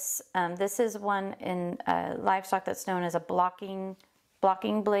this. This is one in livestock that's known as a blocking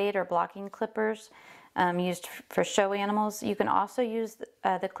blade or blocking clippers, used for show animals. You can also use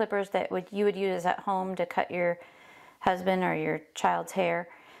the clippers that you would use at home to cut your husband or your child's hair.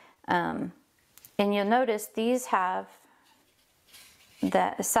 And you'll notice these have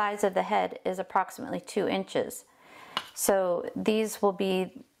the size of the head is approximately 2 inches. So these will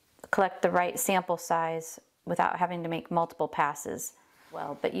collect the right sample size without having to make multiple passes.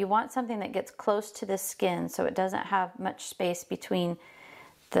 Well, but you want something that gets close to the skin so it doesn't have much space between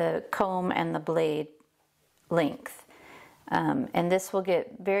the comb and the blade length. And this will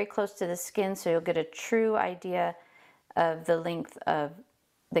get very close to the skin, so you'll get a true idea of the length of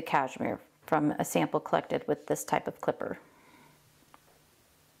the cashmere from a sample collected with this type of clipper.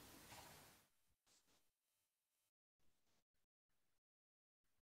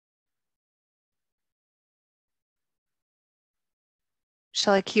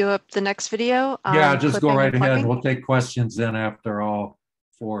 Shall I queue up the next video? Yeah, just go right ahead. Plucking? We'll take questions then after all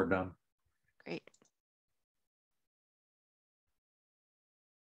 4 are done. Great.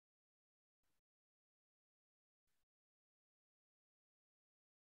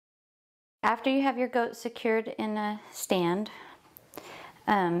 After you have your goat secured in a stand,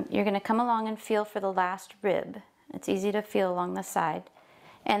 you're going to come along and feel for the last rib. It's easy to feel along the side.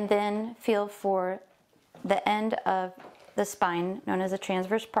 And then feel for the end of the spine, known as a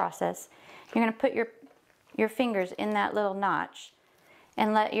transverse process. You're going to put your fingers in that little notch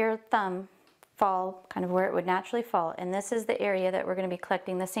and let your thumb fall kind of where it would naturally fall. And this is the area that we're going to be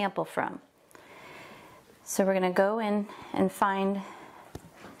collecting the sample from. So we're going to go in and find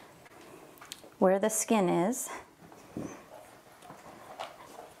where the skin is.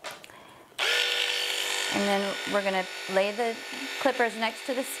 And then we're going to lay the clippers next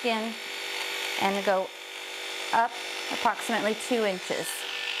to the skin and go up approximately 2 inches.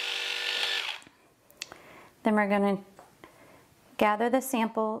 Then we're going to gather the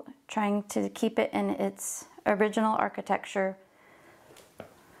sample, trying to keep it in its original architecture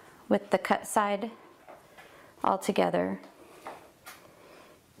with the cut side all together.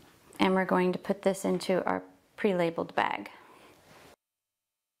 And we're going to put this into our pre-labeled bag.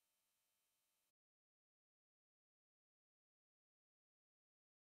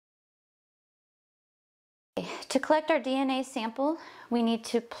 To collect our DNA sample, we need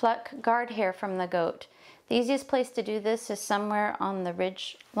to pluck guard hair from the goat. The easiest place to do this is somewhere on the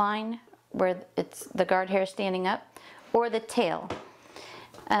ridge line where it's the guard hair standing up, or the tail.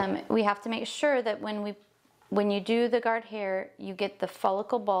 We have to make sure that when you do the guard hair, you get the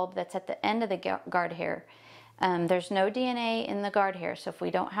follicle bulb that's at the end of the guard hair. There's no DNA in the guard hair, so if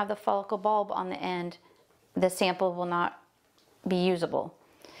we don't have the follicle bulb on the end, the sample will not be usable.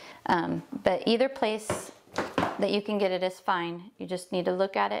 But either place that you can get it is fine. You just need to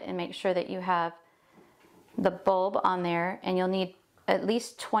look at it and make sure that you have the bulb on there, and you'll need at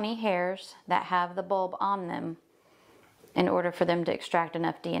least 20 hairs that have the bulb on them in order for them to extract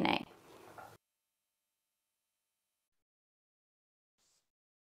enough DNA.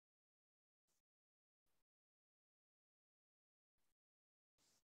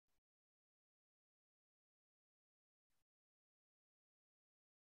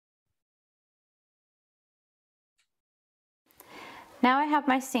 Now I have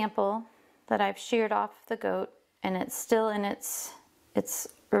my sample that I've sheared off the goat, and it's still in its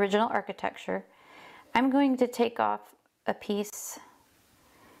original architecture. I'm going to take off a piece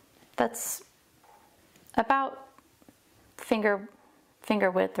that's about finger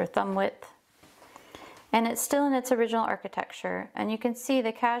width or thumb width, and it's still in its original architecture. And you can see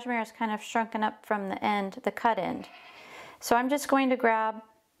the cashmere is kind of shrunken up from the end, the cut end. So I'm just going to grab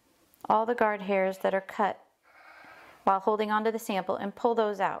all the guard hairs that are cut while holding onto the sample and pull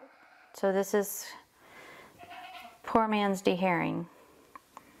those out. So this is poor man's dehairing.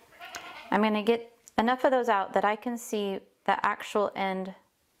 I'm going to get enough of those out that I can see the actual end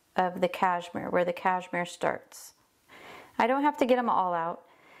of the cashmere, where the cashmere starts. I don't have to get them all out.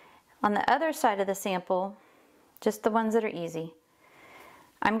 On the other side of the sample, just the ones that are easy,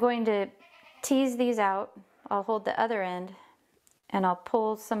 I'm going to tease these out. I'll hold the other end and I'll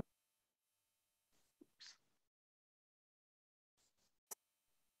pull some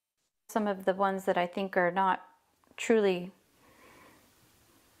of the ones that I think are not truly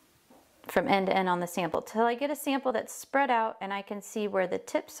from end to end on the sample, till I get a sample that's spread out and I can see where the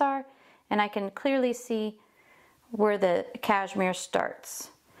tips are, and I can clearly see where the cashmere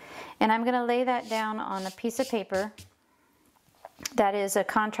starts. And I'm going to lay that down on a piece of paper that is a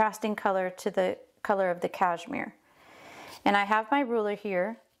contrasting color to the color of the cashmere. And I have my ruler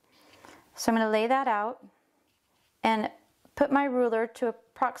here, so I'm going to lay that out and put my ruler to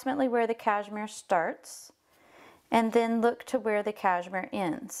approximately where the cashmere starts, and then look to where the cashmere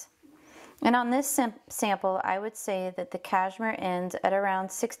ends. And on this sample, I would say that the cashmere ends at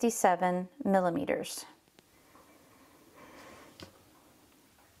around 67 millimeters.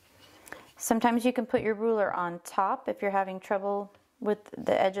 Sometimes you can put your ruler on top if you're having trouble with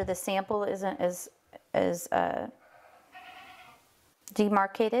the edge of the sample isn't as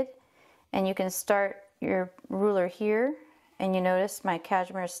demarcated. And you can start your ruler here, and you notice my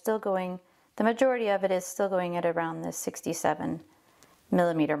cashmere is still going, the majority of it is still going at around the 67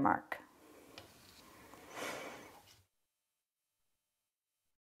 millimeter mark.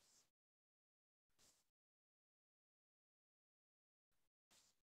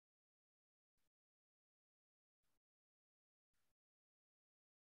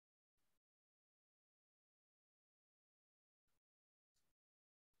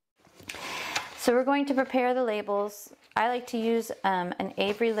 So we're going to prepare the labels. I like to use an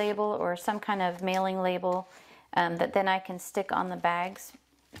Avery label or some kind of mailing label that then I can stick on the bags,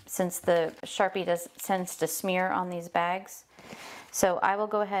 since the Sharpie tends to smear on these bags. So I will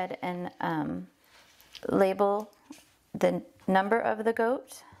go ahead and label the number of the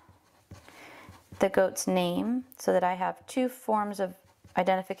goat's name, so that I have two forms of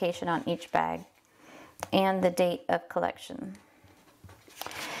identification on each bag, and the date of collection.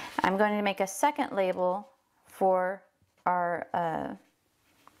 I'm going to make a second label for our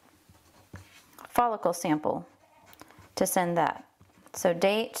follicle sample to send that. So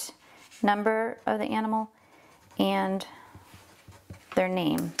date, number of the animal, and their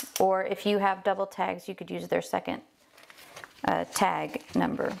name. Or if you have double tags, you could use their second tag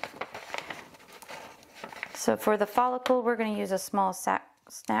number. So for the follicle, we're going to use a small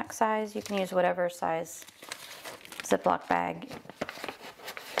snack size. You can use whatever size Ziploc bag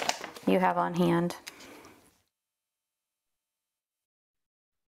you have on hand.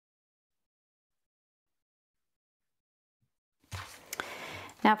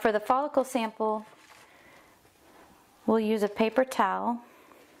 Now for the follicle sample, we'll use a paper towel,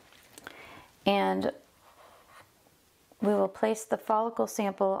 and we will place the follicle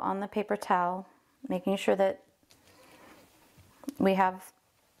sample on the paper towel, making sure that we have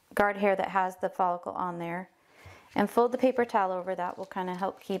guard hair that has the follicle on there, and fold the paper towel over. That will kind of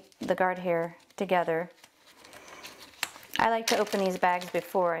help keep the guard hair together. I like to open these bags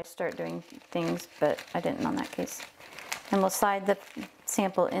before I start doing things, but I didn't on that case. And we'll slide the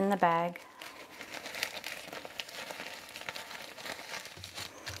sample in the bag.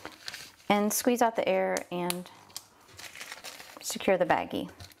 And squeeze out the air and secure the baggie.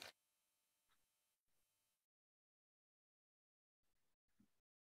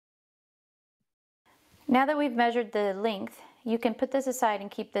 Now that we've measured the length, you can put this aside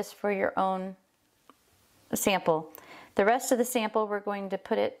and keep this for your own sample. The rest of the sample, we're going to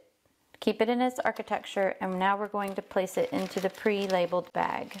keep it in its architecture, and now we're going to place it into the pre-labeled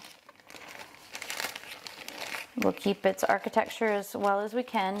bag. We'll keep its architecture as well as we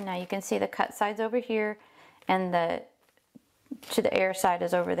can. Now you can see the cut sides over here, and the to the air side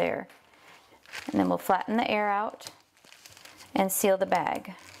is over there. And then we'll flatten the air out and seal the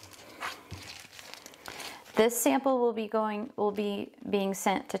bag. This sample will be being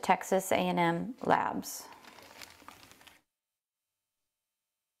sent to Texas A&M labs.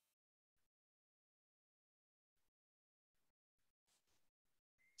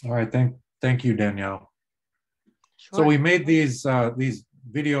 All right, thank you, Danielle. Sure. So we made these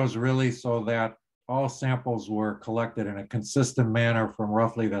videos really so that all samples were collected in a consistent manner from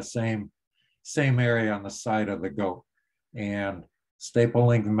roughly the same area on the side of the goat, and staple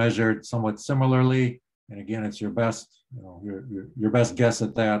length measured somewhat similarly. And again, it's your best, your best guess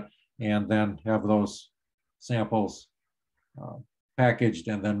at that, and then have those samples packaged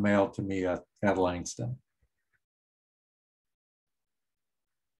and then mailed to me at Langston.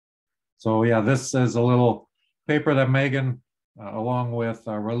 So yeah, this is a little paper that Megan, along with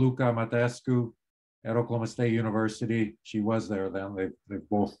Raluca Matescu at Oklahoma State University, she was there then, they're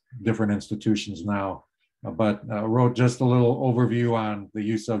both different institutions now, but wrote just a little overview on the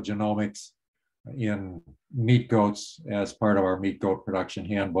use of genomics in meat goats as part of our meat goat production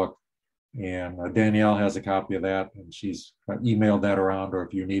handbook. And Danielle has a copy of that, and she's emailed that around, or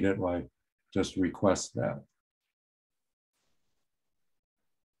if you need it, why, just request that.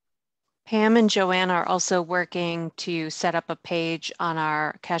 Pam and Joanne are also working to set up a page on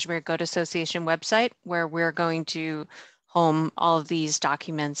our Cashmere Goat Association website where we're going to home all of these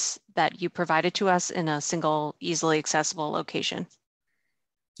documents that you provided to us in a single, easily accessible location.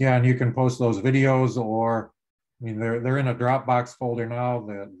 Yeah, and you can post those videos, or I mean, they're in a Dropbox folder now.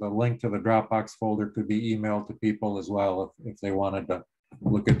 The link to the Dropbox folder could be emailed to people as well if they wanted to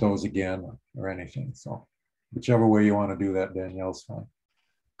look at those again or anything. So whichever way you want to do that, Danielle's fine.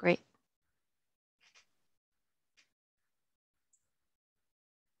 Great.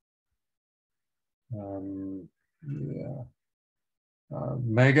 Yeah.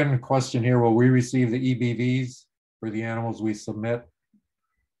 Megan, question here, will we receive the EBVs for the animals we submit?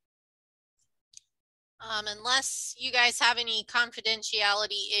 Unless you guys have any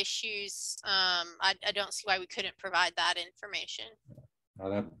confidentiality issues, I don't see why we couldn't provide that information.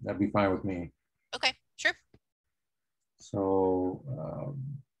 That'd be fine with me. Okay, sure. So,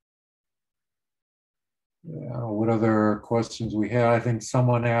 yeah, what other questions we had? I think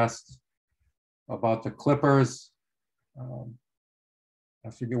someone asked about the clippers. I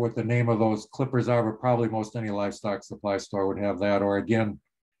forget what the name of those clippers are, but probably most any livestock supply store would have that. Or again,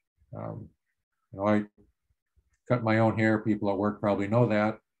 I cut my own hair. People at work probably know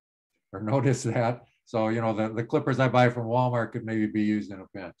that or notice that. So, the clippers I buy from Walmart could maybe be used in a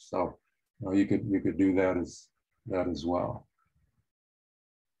pinch. So, you could do that as well.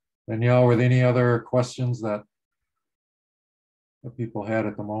 Danielle, were there any other questions that people had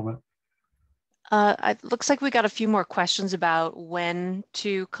at the moment? It looks like we got a few more questions about when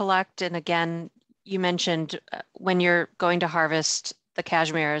to collect. And again, you mentioned when you're going to harvest the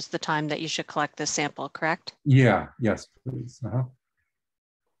cashmere is the time that you should collect this sample, correct? Yeah, yes, please.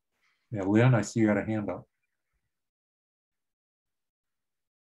 Yeah, Lynn, I see you got a hand up.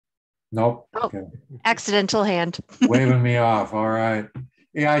 Nope. Oh, okay. Accidental hand. Waving me off. All right.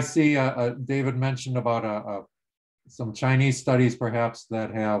 Yeah, I see David mentioned about some Chinese studies perhaps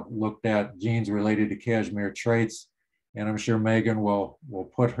that have looked at genes related to cashmere traits. And I'm sure Megan will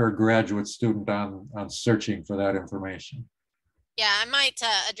put her graduate student on searching for that information. Yeah, I might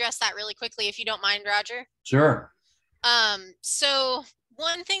address that really quickly if you don't mind, Roger. Sure. So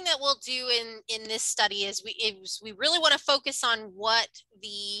one thing that we'll do in this study is we really want to focus on what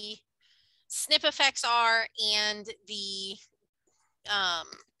the SNP effects are and the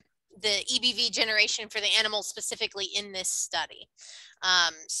EBV generation for the animals specifically in this study.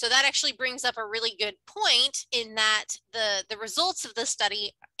 So that actually brings up a really good point in that the results of the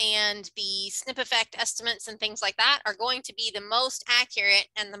study and the SNP effect estimates and things like that are going to be the most accurate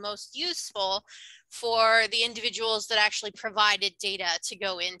and the most useful for the individuals that actually provided data to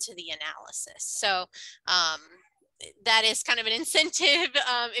go into the analysis. So that is kind of an incentive,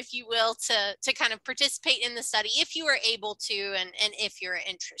 if you will, to kind of participate in the study if you are able to and if you're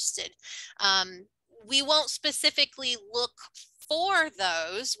interested. We won't specifically look for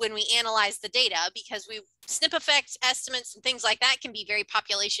those when we analyze the data because SNP effect estimates and things like that can be very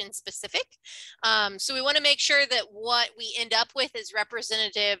population specific. So we want to make sure that what we end up with is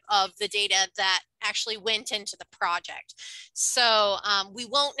representative of the data that actually went into the project. So we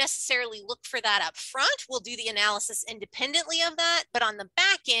won't necessarily look for that up front. We'll do the analysis independently of that, but on the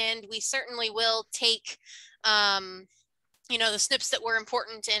back end, we certainly will take the SNPs that were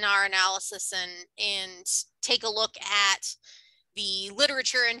important in our analysis and take a look at the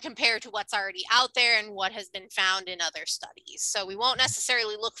literature and compare to what's already out there and what has been found in other studies. So we won't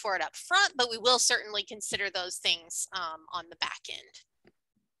necessarily look for it up front, but we will certainly consider those things on the back end.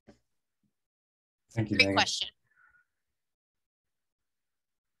 Thank you, Great Megan. question.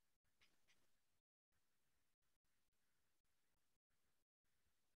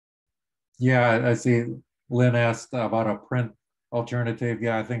 Yeah, I see Lynn asked about a print alternative,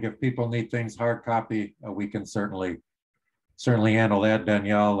 yeah, I think if people need things hard copy, we can certainly handle that.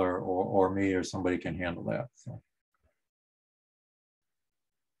 Danielle or me or somebody can handle that. So.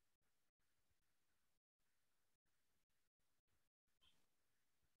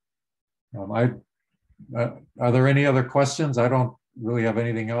 Are there any other questions? I don't really have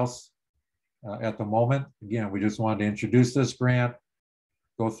anything else at the moment. Again, we just wanted to introduce this grant,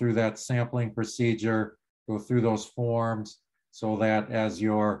 go through that sampling procedure, go through those forms, so that as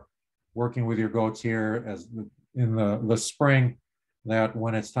you're working with your goats here as in the spring, that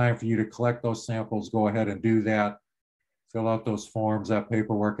when it's time for you to collect those samples, go ahead and do that, fill out those forms, that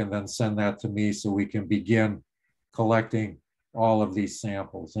paperwork, and then send that to me so we can begin collecting all of these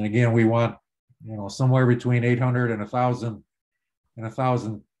samples. And again, we want, you know, somewhere between 800 and 1,000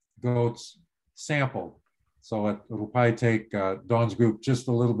 goats sampled. So it'll probably take Dawn's group just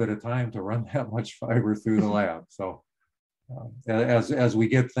a little bit of time to run that much fiber through the lab. So as we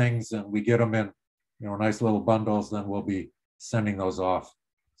get things and we get them in, you know, nice little bundles, then we'll be sending those off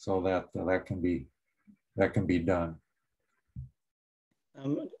so that that can be done.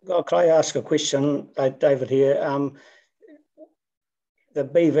 Can I ask a question, David here? The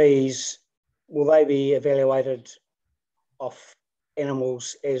BVs, will they be evaluated off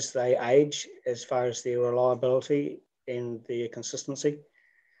animals as they age, as far as their reliability and their consistency?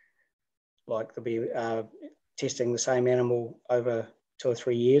 Like they'll be testing the same animal over 2 or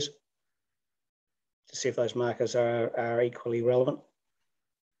 3 years to see if those markers are equally relevant?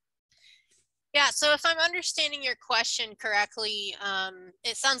 Yeah, so if I'm understanding your question correctly,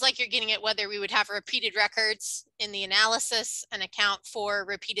 it sounds like you're getting at whether we would have repeated records in the analysis and account for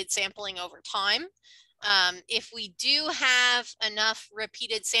repeated sampling over time. If we do have enough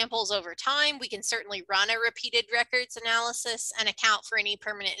repeated samples over time, we can certainly run a repeated records analysis and account for any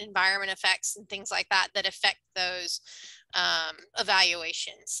permanent environment effects and things like that that affect those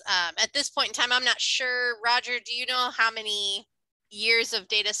evaluations. At this point in time, I'm not sure. Roger, do you know how many years of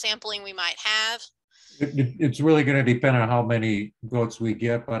data sampling we might have? It's really going to depend on how many goats we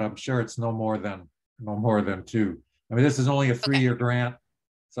get, but I'm sure it's no more than 2. I mean, this is only a 3-year grant,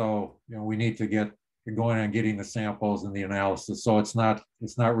 so you know we need to get going on getting the samples and the analysis. So it's not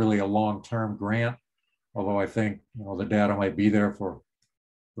really a long-term grant, although I think, you know, the data might be there for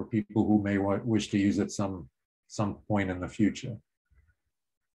people who may wish to use it some point in the future.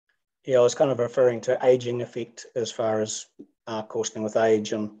 Yeah, I was kind of referring to aging effect as far as costing with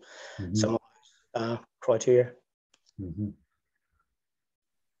age and some of those criteria.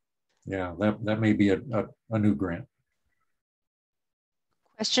 Yeah, that may be a new grant.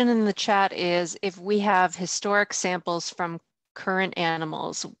 Question in the chat is, if we have historic samples from current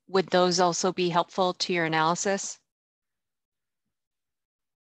animals, would those also be helpful to your analysis?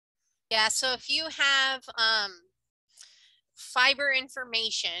 Yeah, so if you have fiber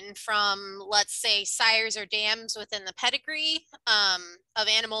information from, let's say, sires or dams within the pedigree of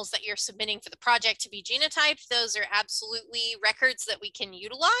animals that you're submitting for the project to be genotyped, those are absolutely records that we can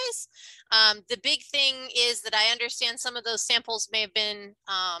utilize. The big thing is that I understand some of those samples may have been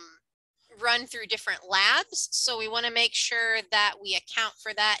run through different labs, so we want to make sure that we account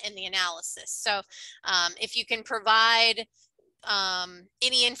for that in the analysis. So if you can provide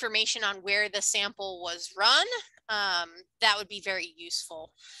any information on where the sample was run, that would be very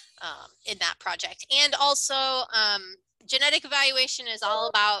useful in that project. And also, genetic evaluation is all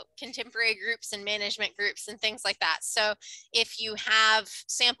about contemporary groups and management groups and things like that. So if you have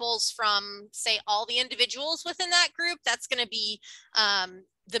samples from, say, all the individuals within that group, that's going to be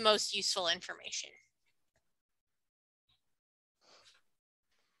the most useful information.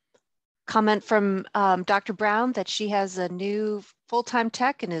 Comment from Dr. Brown that she has a new full-time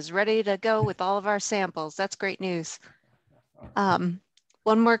tech and is ready to go with all of our samples. That's great news. One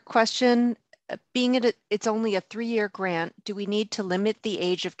more question. Being it's only a 3-year grant, do we need to limit the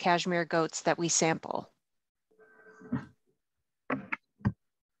age of cashmere goats that we sample?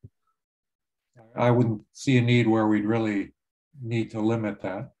 I wouldn't see a need where we'd really need to limit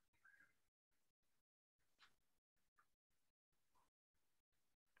that.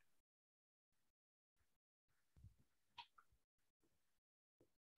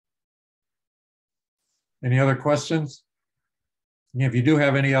 Any other questions? If you do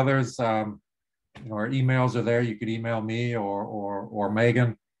have any others, you know, our emails are there. You could email me or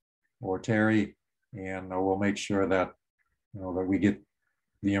Megan or Terry, and we'll make sure that, you know, that we get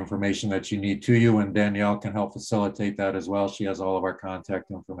the information that you need to you, and Danielle can help facilitate that as well. She has all of our contact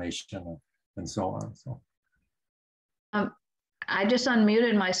information and so on. So I just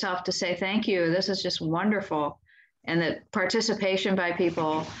unmuted myself to say thank you. This is just wonderful. And the participation by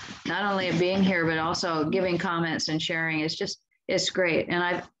people, not only being here, but also giving comments and sharing, is just, It's great. And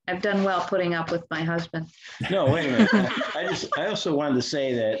I've done well putting up with my husband. No, wait a minute. I also wanted to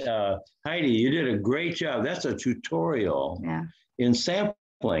say that, Heidi, you did a great job. That's a tutorial in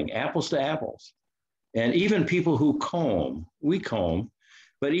sampling apples to apples. And even people who comb, we comb,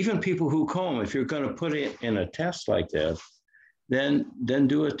 but even people who comb, if you're going to put it in a test like this, then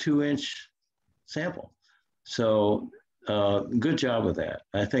do a 2-inch sample. So good job with that.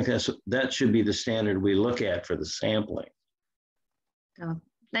 I think that should be the standard we look at for the sampling.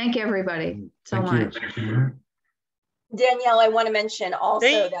 Thank you, everybody, so much. Danielle, I want to mention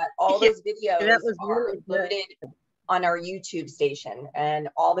also that all those videos are loaded on our YouTube station, and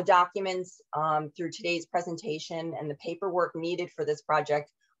all the documents through today's presentation and the paperwork needed for this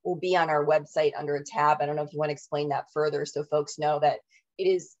project will be on our website under a tab. I don't know if you want to explain that further so folks know that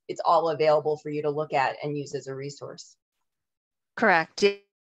it's all available for you to look at and use as a resource. Correct.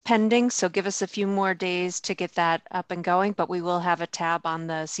 Pending, so give us a few more days to get that up and going, but we will have a tab on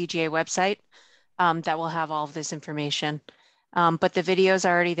the CGA website that will have all of this information. But the video is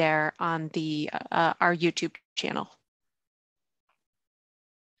already there on our YouTube channel.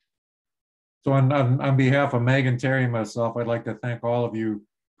 So on behalf of Megan, Terry, and myself, I'd like to thank all of you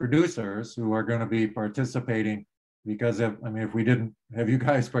producers who are going to be participating, because if we didn't have you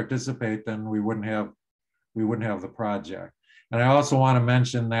guys participate, then we wouldn't have the project. And I also want to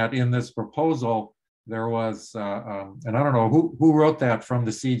mention that in this proposal, there was, and I don't know who wrote that from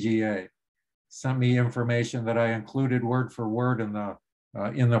the CGA, sent me information that I included word for word in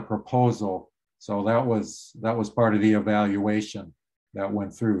the proposal. So that was part of the evaluation that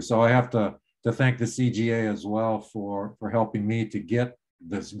went through. So I have to thank the CGA as well for helping me to get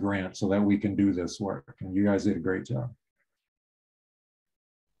this grant so that we can do this work. And you guys did a great job.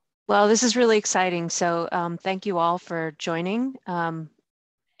 Well, this is really exciting. So thank you all for joining.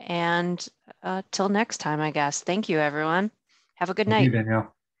 And till next time, I guess. Thank you, everyone. Have a good night. Thank you,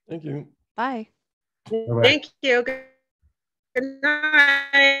 Danielle. Thank you. Bye. Bye-bye. Thank you. Good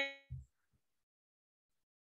night.